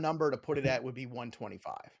better number to put it at would be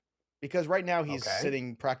 125, because right now he's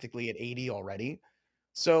sitting practically at 80 already.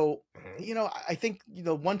 So, I think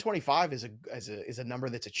 125 is a number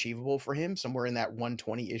that's achievable for him, somewhere in that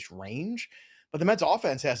 120-ish range. But the Mets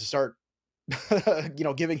offense has to start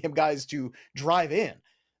giving him guys to drive in.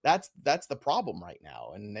 That's the problem right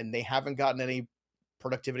now. And they haven't gotten any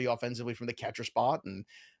productivity offensively from the catcher spot, and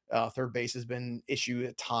third base has been an issue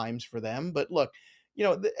at times for them. But look,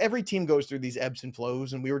 every team goes through these ebbs and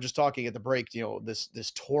flows, and we were just talking at the break,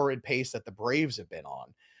 this torrid pace that the Braves have been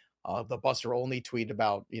on. The Buster Olney tweet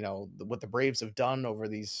about, what the Braves have done over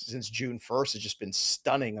these since June 1st has just been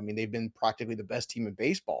stunning. I mean, they've been practically the best team in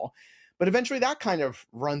baseball, but eventually that kind of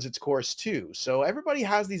runs its course too. So everybody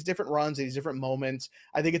has these different runs, these different moments.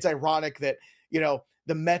 I think it's ironic that,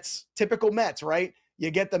 the Mets, typical Mets, right?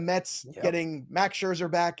 You get the Mets getting Max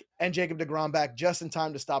Scherzer back and Jacob deGrom back just in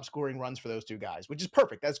time to stop scoring runs for those two guys, which is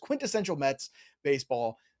perfect. That's quintessential Mets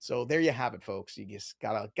baseball. So there you have it, folks. You just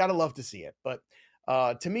gotta love to see it. But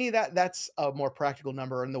to me, that's a more practical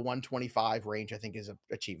number in the 125 range. I think is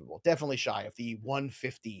achievable. Definitely shy of the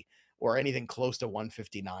 150 or anything close to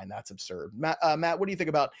 159. That's absurd. Matt, what do you think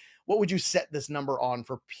about what would you set this number on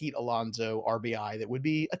for Pete Alonso RBI that would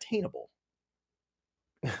be attainable?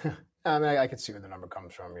 I mean, I can see where the number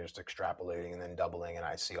comes from. You're just extrapolating and then doubling, and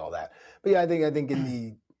I see all that. But yeah, I think in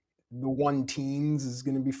the one teens is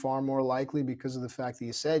going to be far more likely because of the fact that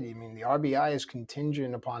you said, the RBI is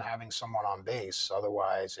contingent upon having someone on base.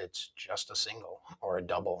 Otherwise, it's just a single or a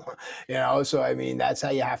double, So, that's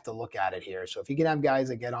how you have to look at it here. So if you can have guys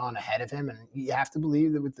that get on ahead of him, and you have to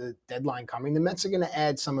believe that with the deadline coming, the Mets are going to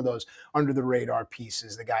add some of those under the radar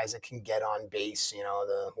pieces, the guys that can get on base,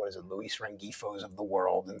 Luis Rengifos of the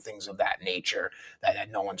world and things of that nature that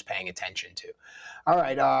no one's paying attention to. All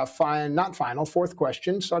right, not final, fourth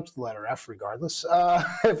question, starts with the letter F regardless.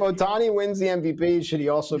 If Ohtani wins the MVP, should he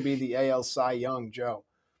also be the AL Cy Young, Joe?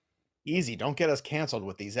 Easy, don't get us canceled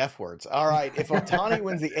with these F words. All right, if Ohtani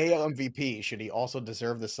wins the AL MVP, should he also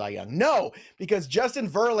deserve the Cy Young? No, because Justin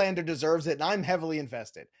Verlander deserves it, and I'm heavily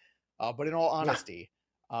invested. But in all honesty,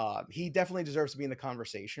 he definitely deserves to be in the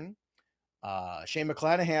conversation. Shane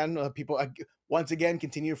McClanahan, people once again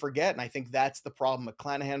continue to forget, and I think that's the problem.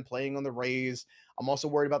 McClanahan playing on the Rays. I'm also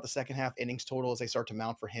worried about the second half innings total as they start to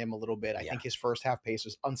mount for him a little bit. I think his first half pace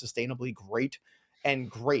was unsustainably great.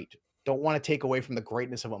 Don't want to take away from the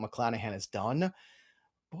greatness of what McClanahan has done.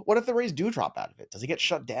 But what if the Rays do drop out of it? Does he get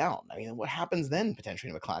shut down? What happens then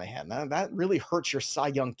potentially to McClanahan? That really hurts your Cy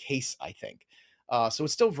Young case, I think. So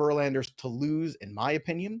it's still Verlander's to lose, in my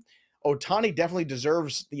opinion. Ohtani definitely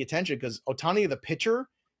deserves the attention because Ohtani, the pitcher,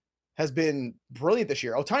 has been brilliant this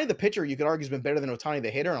year. Ohtani, the pitcher, you could argue, has been better than Ohtani, the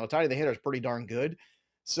hitter, and Ohtani, the hitter, is pretty darn good.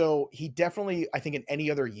 So he definitely, I think in any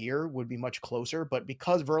other year, would be much closer. But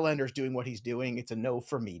because Verlander's doing what he's doing, it's a no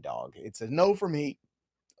for me, dog. It's a no for me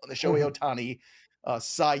on the Shohei Ohtani,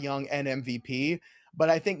 Cy Young, and MVP. But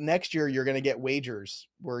I think next year you're going to get wagers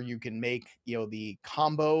where you can make, the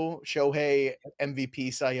combo Shohei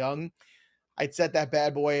MVP Cy Young. I'd set that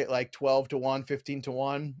bad boy at like 12-1,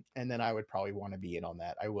 15-1, and then I would probably want to be in on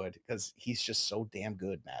that. I would, because he's just so damn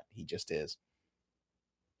good, Matt. He just is.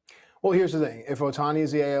 Well, here's the thing. If Ohtani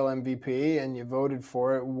is the AL MVP and you voted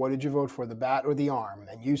for it, what did you vote for, the bat or the arm?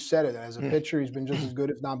 And you said it. As a pitcher, he's been just as good,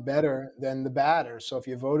 if not better, than the batter. So if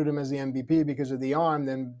you voted him as the MVP because of the arm,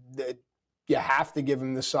 then you have to give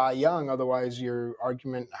him the Cy Young. Otherwise, your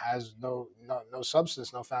argument has no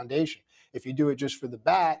substance, no foundation. If you do it just for the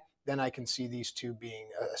bat, then I can see these two being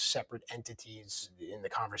separate entities in the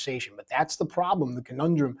conversation. But that's the problem, the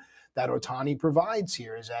conundrum that Ohtani provides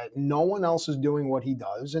here, is that no one else is doing what he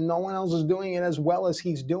does, and no one else is doing it as well as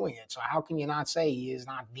he's doing it. So how can you not say he is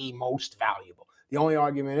not the most valuable? The only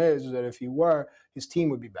argument is that if he were, his team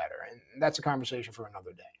would be better. And that's a conversation for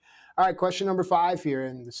another day. All right, question number 5 here,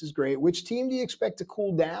 and this is great. Which team do you expect to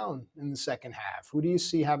cool down in the second half? Who do you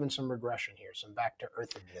see having some regression here, some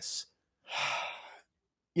back-to-earthiness?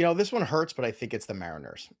 This one hurts, but I think it's the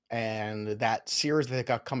Mariners. And that series that they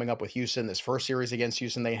got coming up with Houston, this first series against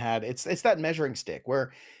Houston they had, it's that measuring stick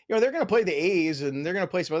where, they're going to play the A's and they're going to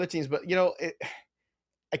play some other teams. But,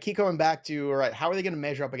 I keep coming back to, all right, how are they going to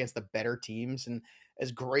measure up against the better teams? And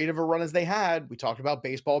as great of a run as they had, we talked about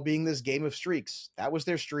baseball being this game of streaks. That was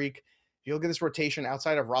their streak. If you look at this rotation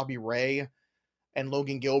outside of Robbie Ray and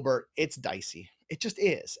Logan Gilbert, it's dicey. It just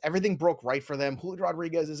is. Everything broke right for them. Julio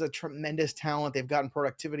Rodriguez is a tremendous talent. They've gotten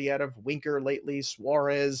productivity out of Winker lately,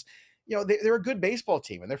 Suarez. They're a good baseball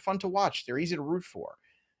team, and they're fun to watch. They're easy to root for.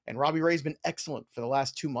 And Robbie Ray's been excellent for the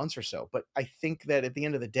last 2 months or so. But I think that at the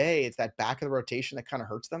end of the day, it's that back of the rotation that kind of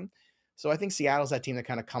hurts them. So I think Seattle's that team that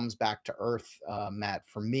kind of comes back to earth, Matt,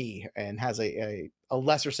 for me, and has a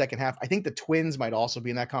lesser second half. I think the Twins might also be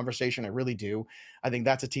in that conversation. I really do. I think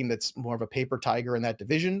that's a team that's more of a paper tiger in that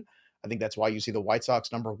division. I think that's why you see the White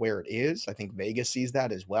Sox number where it is. I think Vegas sees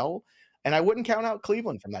that as well. And I wouldn't count out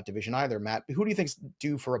Cleveland from that division either, Matt. Who do you think's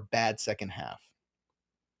due for a bad second half?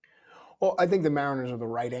 Well, I think the Mariners are the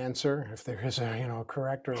right answer, if there is a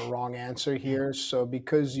correct or a wrong answer here. So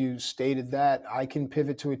because you stated that, I can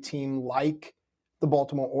pivot to a team like the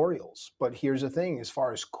Baltimore Orioles. But here's the thing, as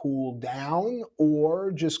far as cool down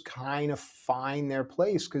or just kind of find their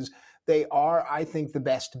place, because they are, I think, the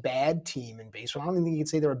best bad team in baseball. I don't even think you can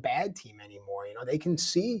say they're a bad team anymore. They can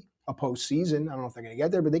see a postseason. I don't know if they're going to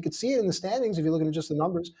get there, but they could see it in the standings if you're looking at just the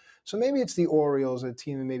numbers. So maybe it's the Orioles, a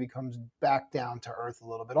team that maybe comes back down to earth a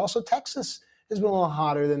little bit. Also, Texas has been a little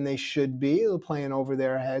hotter than they should be. They're playing over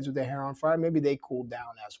their heads with their hair on fire. Maybe they cool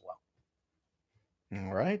down as well.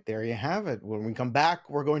 All right, there you have it. When we come back,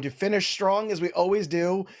 we're going to finish strong as we always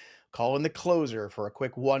do. Call in the closer for a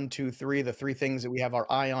quick 1, 2, 3, the 3 things that we have our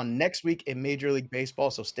eye on next week in Major League Baseball.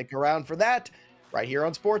 So stick around for that right here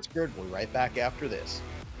on Sports Grid. We'll be right back after this.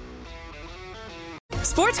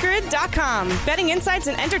 SportsGrid.com. Betting insights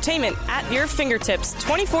and entertainment at your fingertips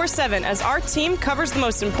 24/7 as our team covers the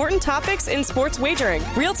most important topics in sports wagering.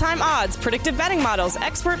 Real-time odds, predictive betting models,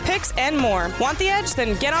 expert picks, and more. Want the edge?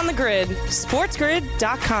 Then get on the grid.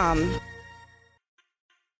 SportsGrid.com.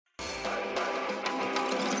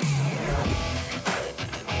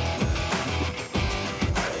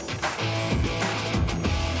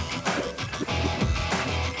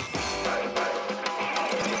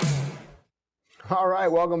 All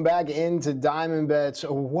right, welcome back into Diamond Bets.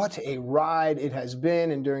 What a ride it has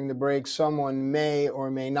been. And during the break, someone may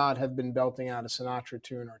or may not have been belting out a Sinatra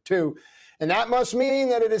tune or two. And that must mean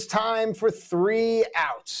that it is time for 3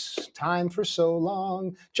 outs. Time for so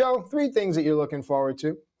long. Joe, 3 things that you're looking forward to.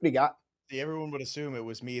 What do you got? Everyone would assume it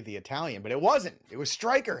was me, the Italian, but it wasn't. It was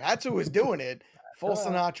Stryker. That's who was doing it. Full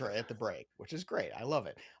Sinatra at the break, which is great. I love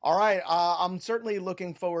it. All right, I'm certainly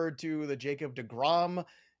looking forward to the Jacob deGrom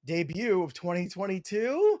debut of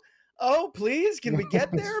 2022. Oh, please, can we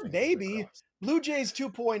get there? Maybe. Blue Jays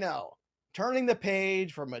 2.0, turning the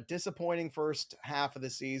page from a disappointing first half of the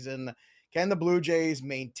season. Can the Blue Jays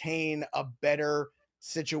maintain a better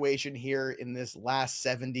situation here in this last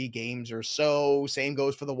 70 games or so? Same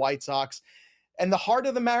goes for the White Sox. And the heart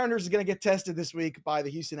of the Mariners is going to get tested this week by the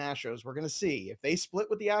Houston Astros. We're going to see. If they split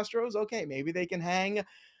with the Astros, okay, maybe they can hang.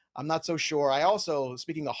 I'm not so sure. I also,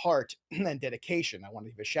 speaking of heart and dedication, I want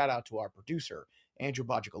to give a shout out to our producer, Andrew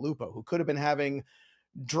Bajigalupo, who could have been having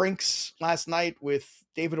drinks last night with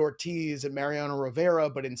David Ortiz and Mariano Rivera,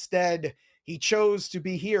 but instead he chose to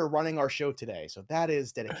be here running our show today. So that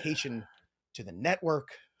is dedication to the network,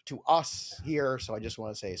 to us here. So I just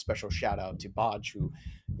want to say a special shout out to Bodge, who,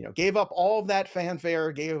 gave up all of that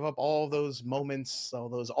fanfare, gave up all of those moments, all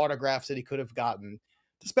those autographs that he could have gotten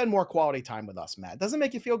to spend more quality time with us, Matt. Doesn't it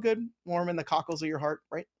make you feel good? Warm in the cockles of your heart,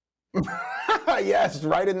 right? Yes,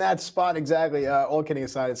 right in that spot. Exactly. All kidding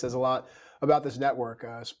aside, it says a lot about this network.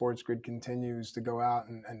 Sports Grid continues to go out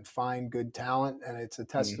and find good talent, and it's a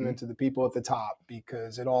testament to the people at the top,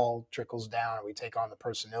 because it all trickles down, and we take on the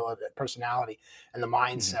personality and the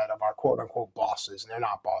mindset of our quote unquote bosses. And they're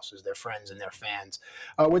not bosses, they're friends and they're fans.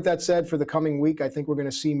 With that said, for the coming week, I think we're going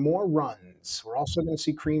to see more runs. We're also going to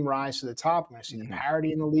see cream rise to the top. We're going to see the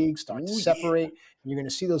parity in the league start to separate. And you're going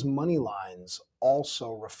to see those money lines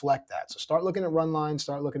also reflect that. So start looking at run lines,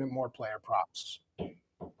 start looking at more player props.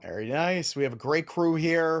 Very nice. We have a great crew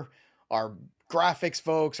here. Our graphics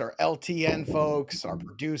folks, our LTN folks, our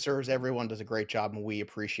producers, everyone does a great job, and we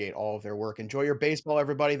appreciate all of their work. Enjoy your baseball,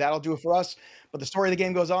 everybody. That'll do it for us. But the story of the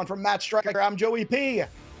game goes on. From Matt Striker, I'm Joey P. We'll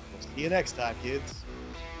see you next time, kids.